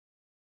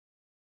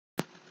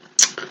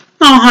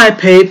Oh, hi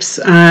peeps,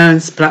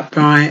 it's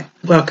Blackbright.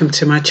 Welcome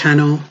to my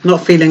channel.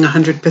 Not feeling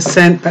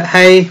 100%, but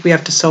hey, we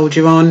have to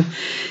soldier on.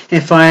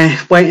 If I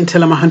wait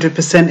until I'm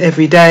 100%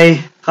 every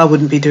day, I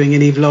wouldn't be doing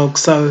any vlogs,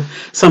 so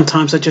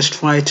sometimes I just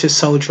try to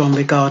soldier on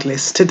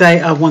regardless.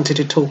 Today I wanted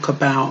to talk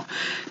about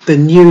the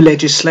new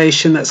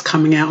legislation that's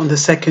coming out on the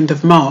 2nd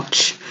of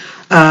March.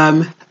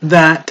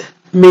 That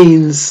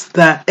means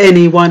that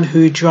anyone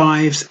who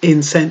drives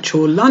in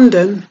central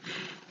London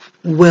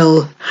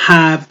will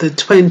have the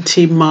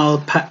 20 mile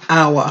per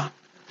hour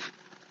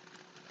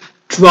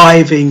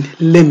driving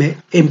limit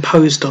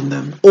imposed on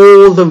them.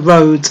 All the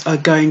roads are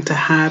going to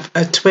have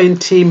a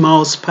 20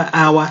 miles per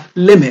hour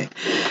limit.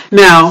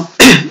 Now,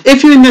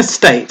 if you're in the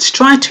States,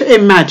 try to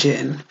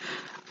imagine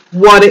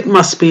what it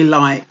must be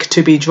like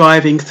to be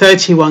driving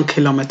 31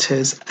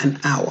 kilometers an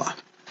hour.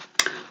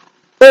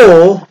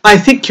 Or I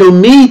think your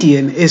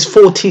median is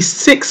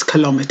 46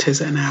 kilometers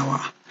an hour.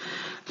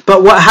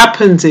 But what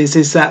happens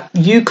is that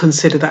you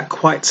consider that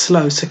quite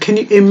slow. So can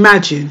you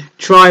imagine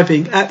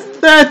driving at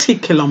 30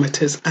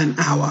 kilometers an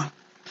hour?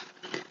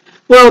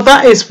 Well,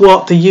 that is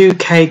what the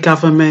UK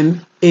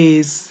government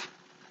is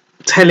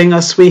telling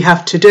us we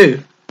have to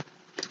do.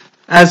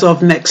 As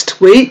of next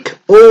week,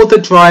 all the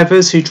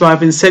drivers who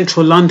drive in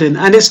central London,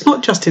 and it's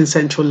not just in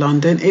central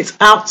London, it's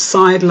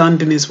outside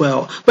London as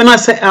well. When I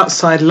say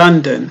outside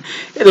London,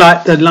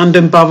 like the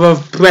London Borough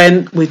of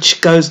Brent,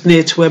 which goes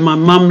near to where my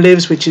mum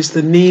lives, which is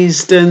the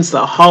Neasdens,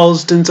 the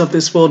Harlesdens of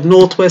this world,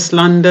 northwest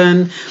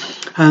London,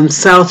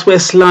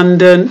 southwest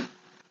London,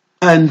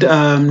 and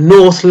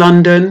North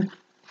London,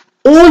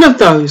 all of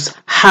those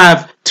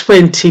have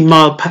 20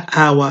 mile per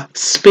hour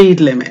speed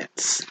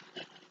limits.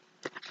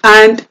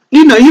 And,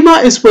 you know, you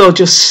might as well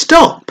just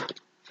stop.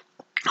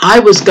 I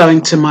was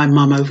going to my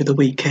mum over the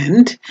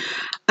weekend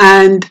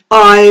and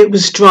I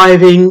was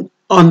driving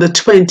on the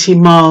 20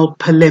 mile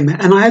per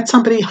limit and I had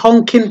somebody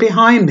honking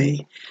behind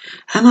me.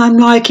 And I'm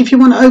like, if you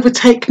want to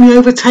overtake me,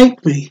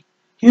 overtake me.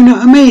 You know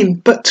what I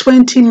mean? But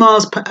 20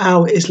 miles per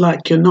hour is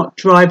like you're not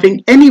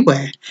driving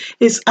anywhere.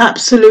 It's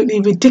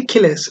absolutely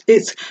ridiculous.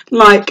 It's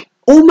like,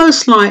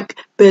 almost like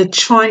they're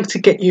trying to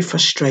get you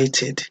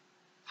frustrated.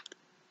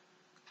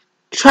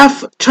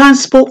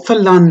 Transport for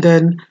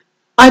London,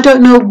 I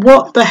don't know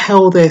what the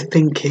hell they're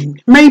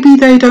thinking. Maybe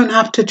they don't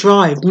have to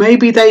drive.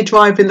 Maybe they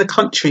drive in the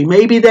country.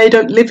 Maybe they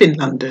don't live in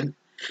London,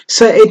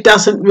 so it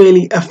doesn't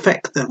really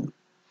affect them.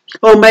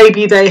 Or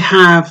maybe they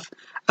have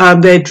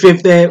their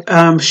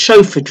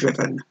chauffeur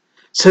driven,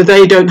 so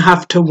they don't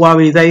have to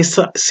worry. They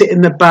sit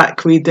in the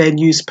back, read their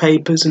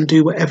newspapers and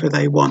do whatever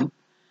they want.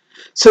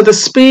 So the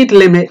speed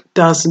limit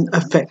doesn't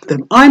affect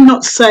them. I'm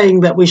not saying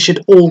that we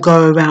should all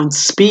go around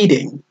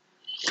speeding.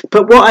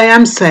 But what I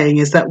am saying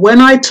is that when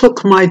I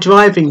took my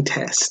driving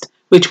test,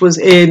 which was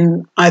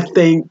in, I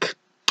think,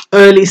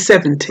 early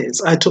 70s,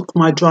 I took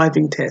my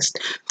driving test,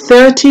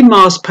 30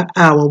 miles per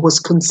hour was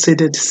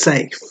considered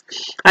safe.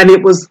 And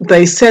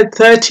they said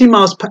 30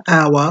 miles per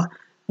hour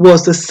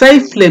was the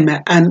safe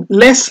limit and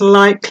less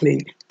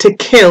likely to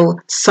kill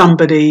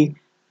somebody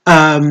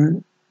as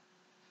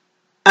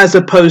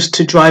opposed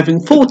to driving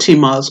 40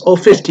 miles or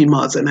 50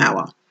 miles an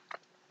hour.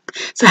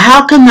 So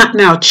how can that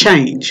now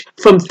change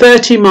from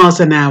 30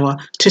 miles an hour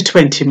to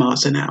 20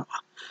 miles an hour?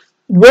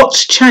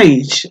 What's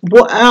changed?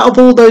 What out of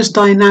all those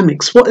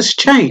dynamics, what has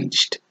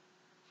changed?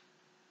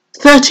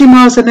 30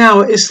 miles an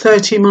hour is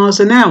 30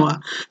 miles an hour.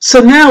 So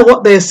now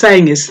what they're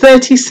saying is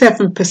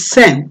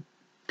 37%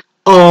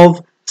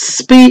 of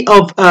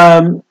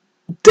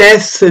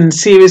deaths and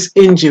serious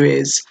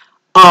injuries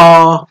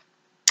are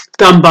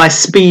done by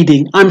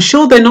speeding. I'm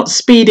sure they're not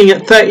speeding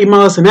at 30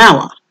 miles an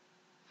hour.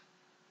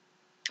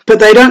 But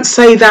they don't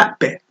say that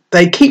bit.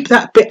 They keep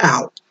that bit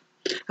out.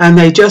 And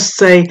they just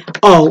say,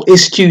 oh,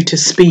 it's due to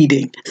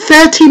speeding.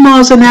 30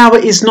 miles an hour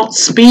is not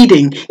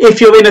speeding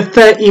if you're in a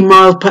 30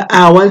 mile per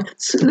hour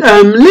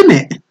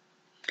limit.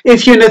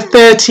 If you're in a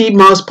 30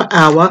 miles per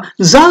hour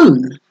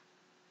zone.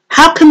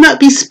 How can that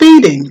be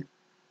speeding?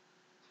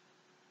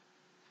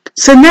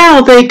 So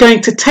now they're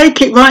going to take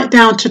it right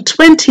down to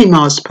 20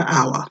 miles per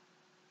hour.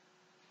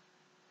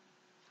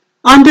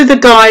 Under the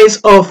guise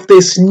of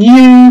this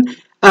new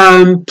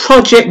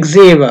Project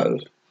Zero,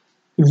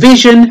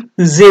 Vision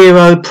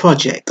Zero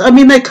project. I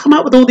mean, they come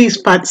up with all these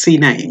fancy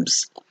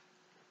names.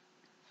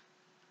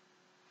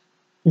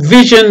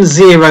 Vision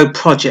Zero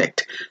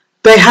project.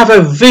 They have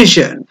a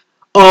vision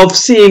of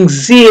seeing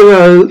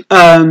zero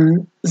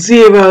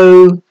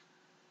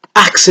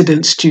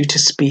accidents due to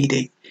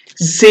speeding,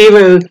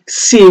 zero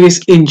serious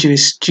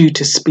injuries due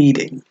to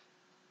speeding.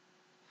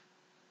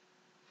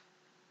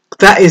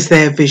 That is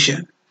their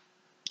vision.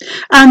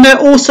 And they're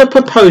also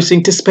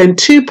proposing to spend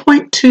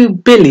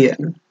 2.2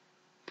 billion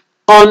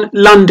on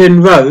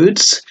London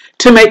roads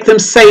to make them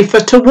safer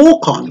to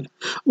walk on.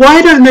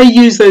 Why don't they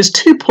use those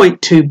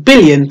 2.2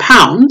 billion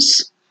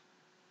pounds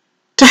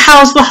to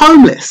house the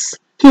homeless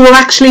who are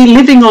actually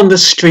living on the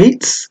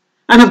streets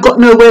and have got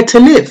nowhere to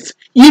live?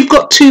 You've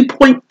got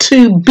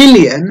 2.2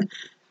 billion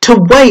to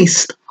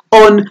waste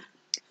on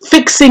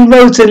fixing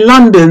roads in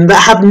London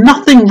that have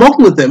nothing wrong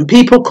with them.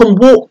 People can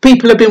walk.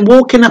 People have been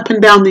walking up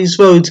and down these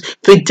roads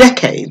for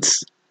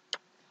decades.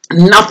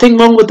 Nothing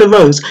wrong with the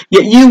roads.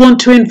 Yet you want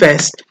to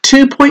invest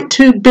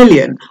 2.2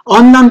 billion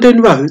on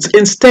London roads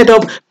instead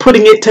of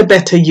putting it to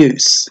better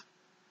use.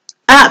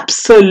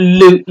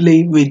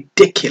 Absolutely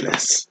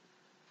ridiculous.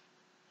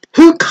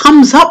 Who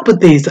comes up with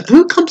these?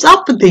 Who comes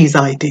up with these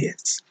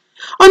ideas?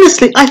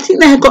 Honestly, I think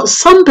they have got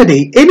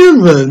somebody in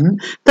a room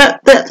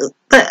that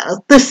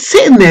they're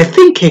sitting there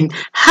thinking,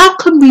 how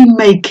can we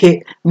make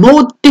it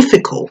more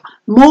difficult,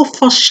 more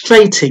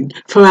frustrating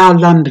for our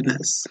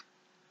Londoners?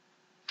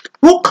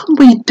 What can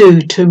we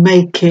do to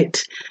make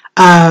it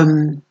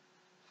more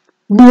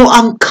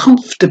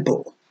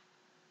uncomfortable?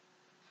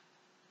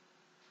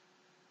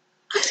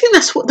 I think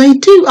that's what they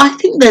do. I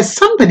think there's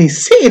somebody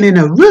sitting in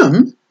a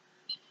room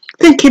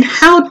thinking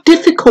how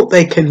difficult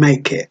they can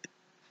make it.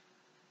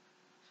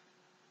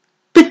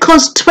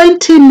 Because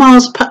 20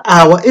 miles per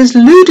hour is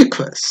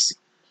ludicrous.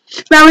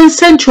 Now in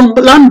central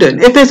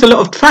London, if there's a lot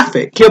of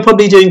traffic, you're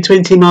probably doing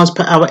 20 miles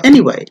per hour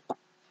anyway.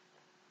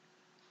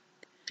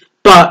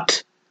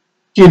 But,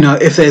 you know,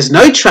 if there's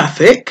no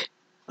traffic,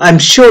 I'm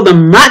sure the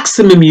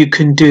maximum you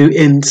can do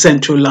in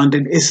central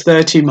London is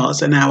 30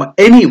 miles an hour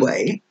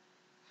anyway.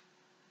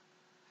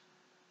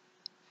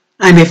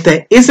 And if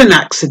there is an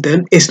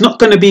accident, it's not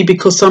going to be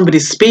because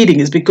somebody's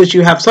speeding. It's because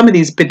you have some of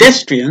these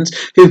pedestrians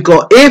who've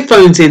got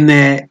earphones in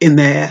their,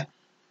 they've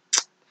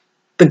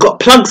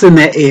got plugs in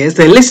their ears.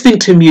 They're listening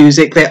to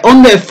music. They're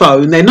on their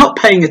phone. They're not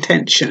paying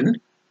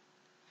attention.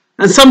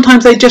 And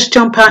sometimes they just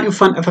jump out in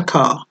front of a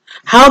car.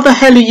 How the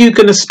hell are you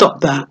going to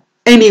stop that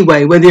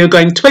anyway, whether you're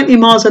going 20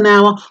 miles an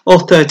hour or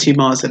 30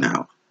 miles an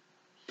hour?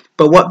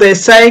 But what they're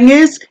saying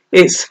is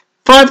it's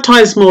 5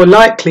 times more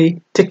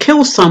likely to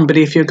kill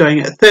somebody if you're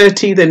going at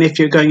 30 than if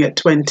you're going at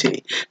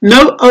 20.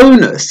 No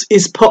onus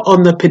is put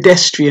on the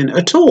pedestrian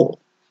at all.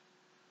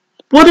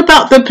 What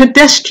about the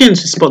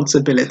pedestrian's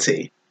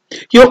responsibility?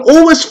 You're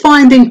always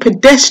finding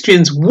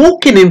pedestrians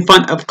walking in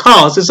front of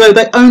cars as though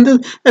they own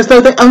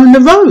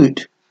the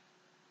road.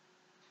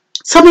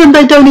 Some of them,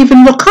 they don't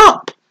even look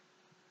up.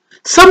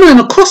 Some of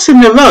them are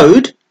crossing the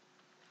road.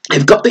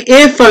 They've got the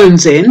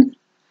earphones in.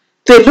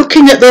 They're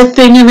looking at their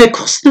thing and they're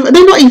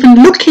not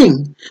even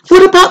looking.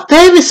 What about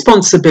their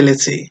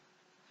responsibility?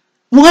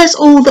 Why is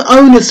all the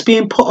onus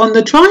being put on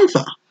the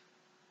driver?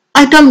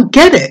 I don't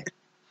get it.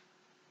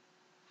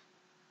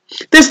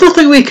 There's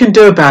nothing we can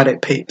do about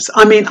it, peeps.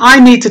 I mean, I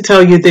need to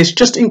tell you this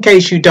just in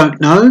case you don't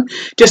know,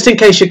 just in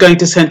case you're going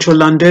to central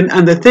London.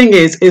 And the thing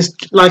is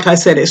like I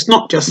said, it's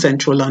not just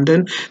central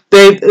London.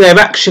 They're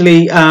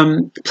actually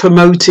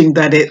promoting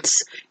that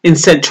it's in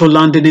central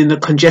London in the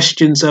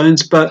congestion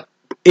zones, but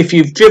if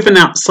you've driven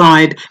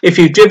outside, if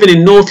you've driven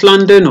in North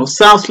London or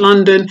South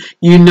London,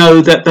 you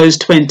know that those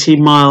 20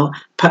 mile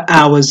per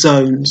hour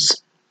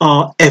zones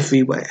are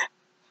everywhere.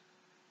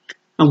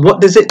 And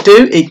what does it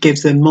do? It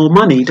gives them more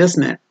money,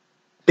 doesn't it?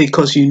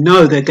 Because you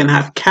know they're going to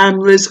have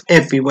cameras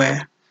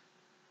everywhere.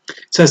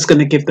 So it's going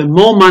to give them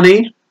more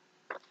money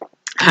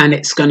and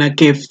it's going to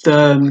give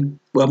them,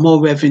 well,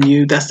 more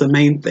revenue. That's the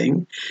main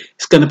thing.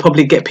 It's going to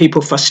probably get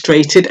people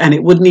frustrated, and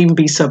it wouldn't even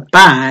be so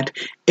bad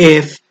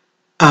if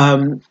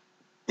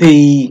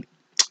the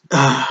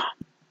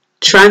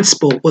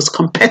transport was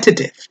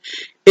competitive,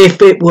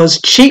 if it was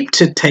cheap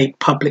to take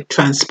public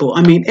transport.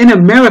 I mean, in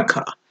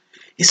America,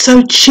 it's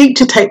so cheap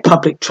to take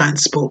public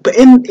transport, but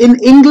in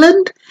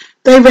England,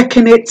 they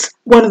reckon it's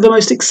one of the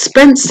most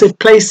expensive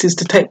places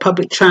to take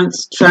public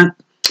transport,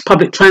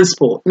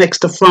 next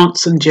to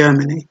France and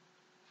Germany.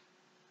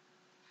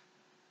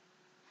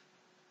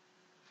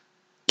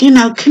 You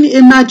know, can you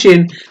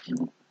imagine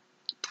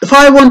if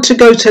I want to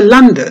go to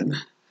London?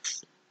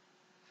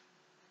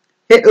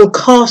 It will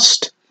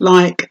cost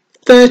like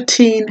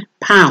 £13.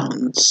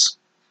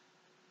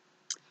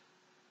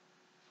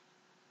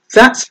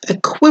 That's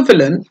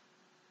equivalent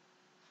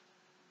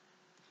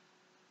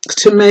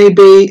to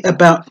maybe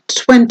about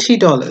 $20,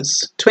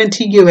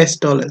 $20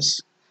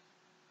 US.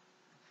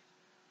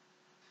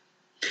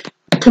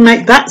 You can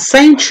make that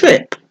same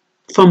trip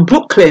from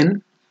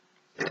Brooklyn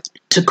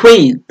to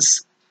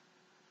Queens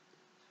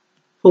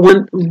for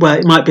one, well,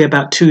 it might be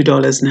about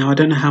 $2 now. I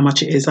don't know how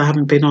much it is. I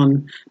haven't been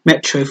on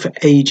Metro for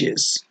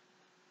ages.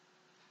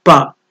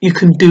 But you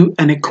can do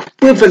an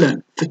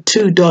equivalent for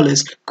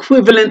 $2,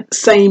 equivalent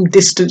same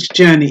distance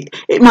journey.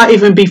 It might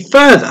even be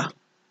further.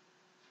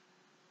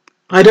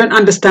 I don't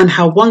understand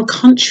how one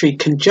country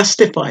can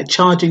justify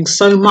charging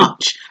so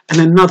much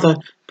and another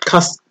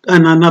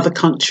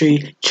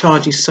country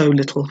charges so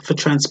little for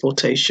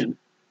transportation.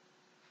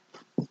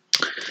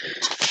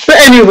 But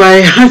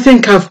anyway, I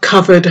think I've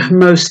covered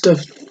most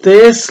of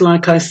this.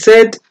 Like I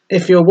said,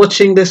 if you're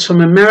watching this from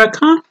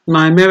America,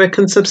 my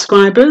American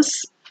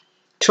subscribers,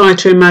 try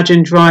to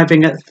imagine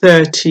driving at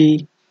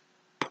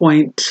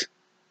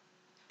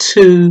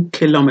 30.2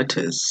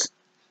 kilometers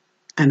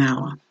an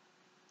hour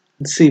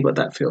and see what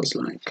that feels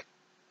like.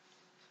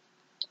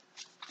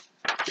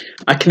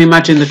 I can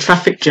imagine the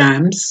traffic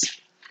jams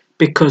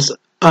because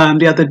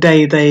the other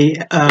day they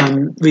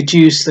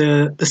reduced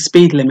the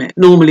speed limit.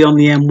 Normally on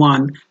the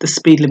M1, the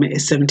speed limit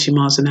is 70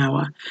 miles an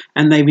hour,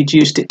 and they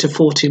reduced it to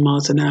 40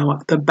 miles an hour,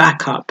 the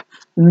backup.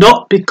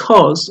 Not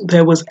because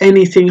there was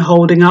anything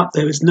holding up.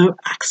 There was no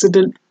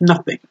accident,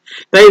 nothing.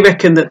 They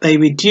reckon that they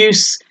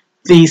reduce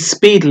the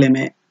speed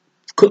limit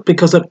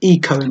because of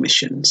eco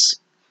emissions.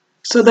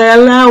 So they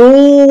allow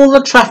all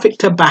the traffic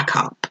to back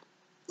up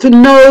for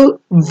no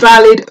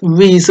valid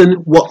reason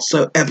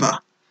whatsoever.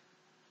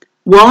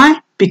 Why?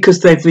 Because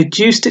they've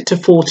reduced it to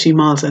 40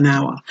 miles an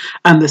hour.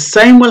 And the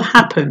same will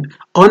happen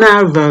on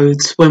our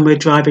roads when we're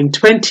driving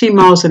 20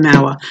 miles an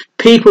hour.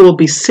 People will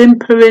be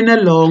simpering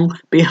along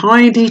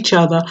behind each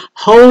other,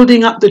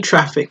 holding up the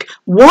traffic.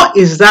 How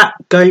is that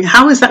going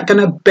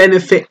to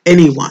benefit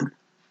anyone?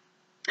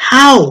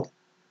 How?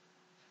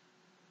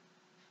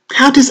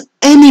 How does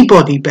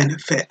anybody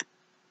benefit?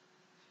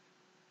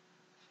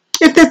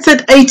 If they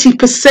said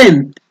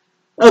 80%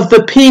 of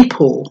the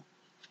people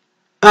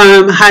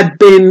had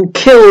been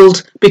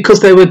killed because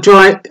they were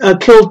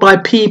killed by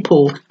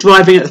people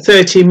driving at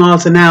 30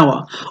 miles an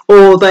hour,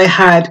 or they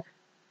had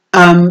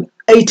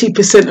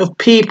 80% of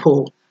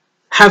people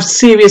have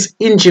serious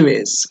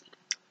injuries,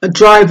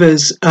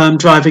 drivers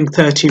driving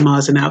 30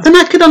 miles an hour, then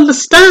I could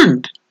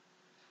understand.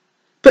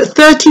 But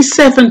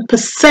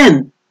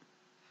 37%,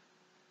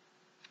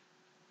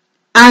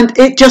 and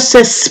it just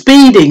says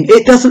speeding.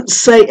 It doesn't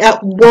say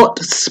at what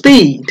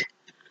speed.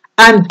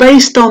 And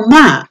based on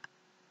that,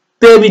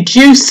 they're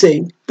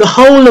reducing the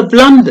whole of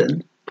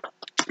London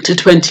to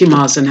 20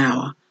 miles an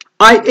hour.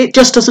 It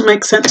just doesn't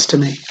make sense to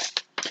me.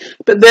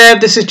 But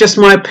this is just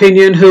my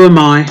opinion. Who am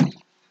I?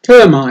 Who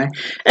am I?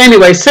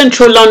 Anyway,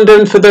 Central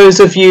London, for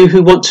those of you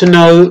who want to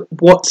know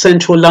what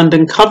Central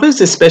London covers,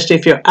 especially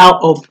if you're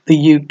out of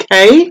the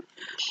UK,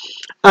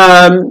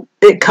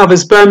 it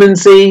covers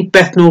Bermondsey,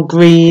 Bethnal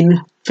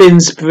Green,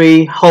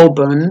 Finsbury,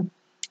 Holborn,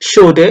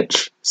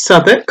 Shoreditch,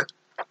 Southwark,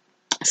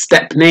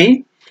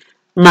 Stepney,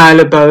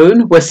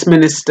 Marylebone,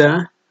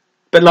 Westminster,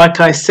 but like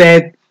I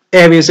said,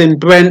 areas in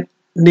Brent,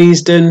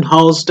 Neasden,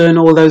 Harlesden,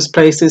 all those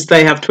places,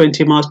 they have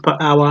 20 miles per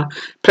hour.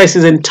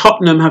 Places in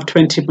Tottenham have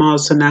 20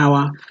 miles an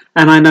hour,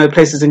 and I know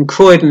places in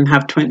Croydon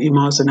have 20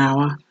 miles an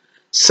hour.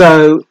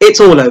 So it's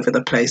all over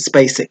the place,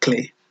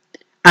 basically.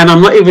 And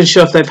I'm not even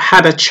sure if they've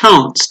had a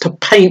chance to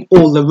paint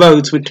all the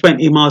roads with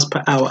 20 miles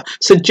per hour.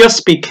 So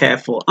just be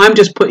careful. I'm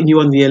just putting you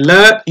on the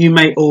alert. You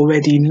may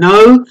already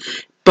know.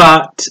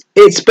 But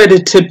it's better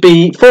to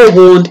be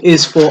forewarned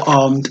is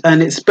forearmed,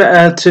 and it's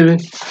better to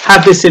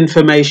have this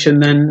information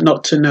than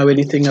not to know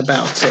anything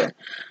about it.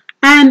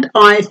 And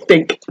I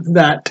think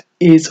that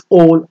is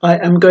all I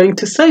am going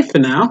to say for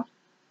now.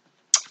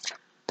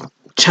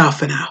 Ciao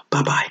for now.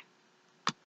 Bye-bye.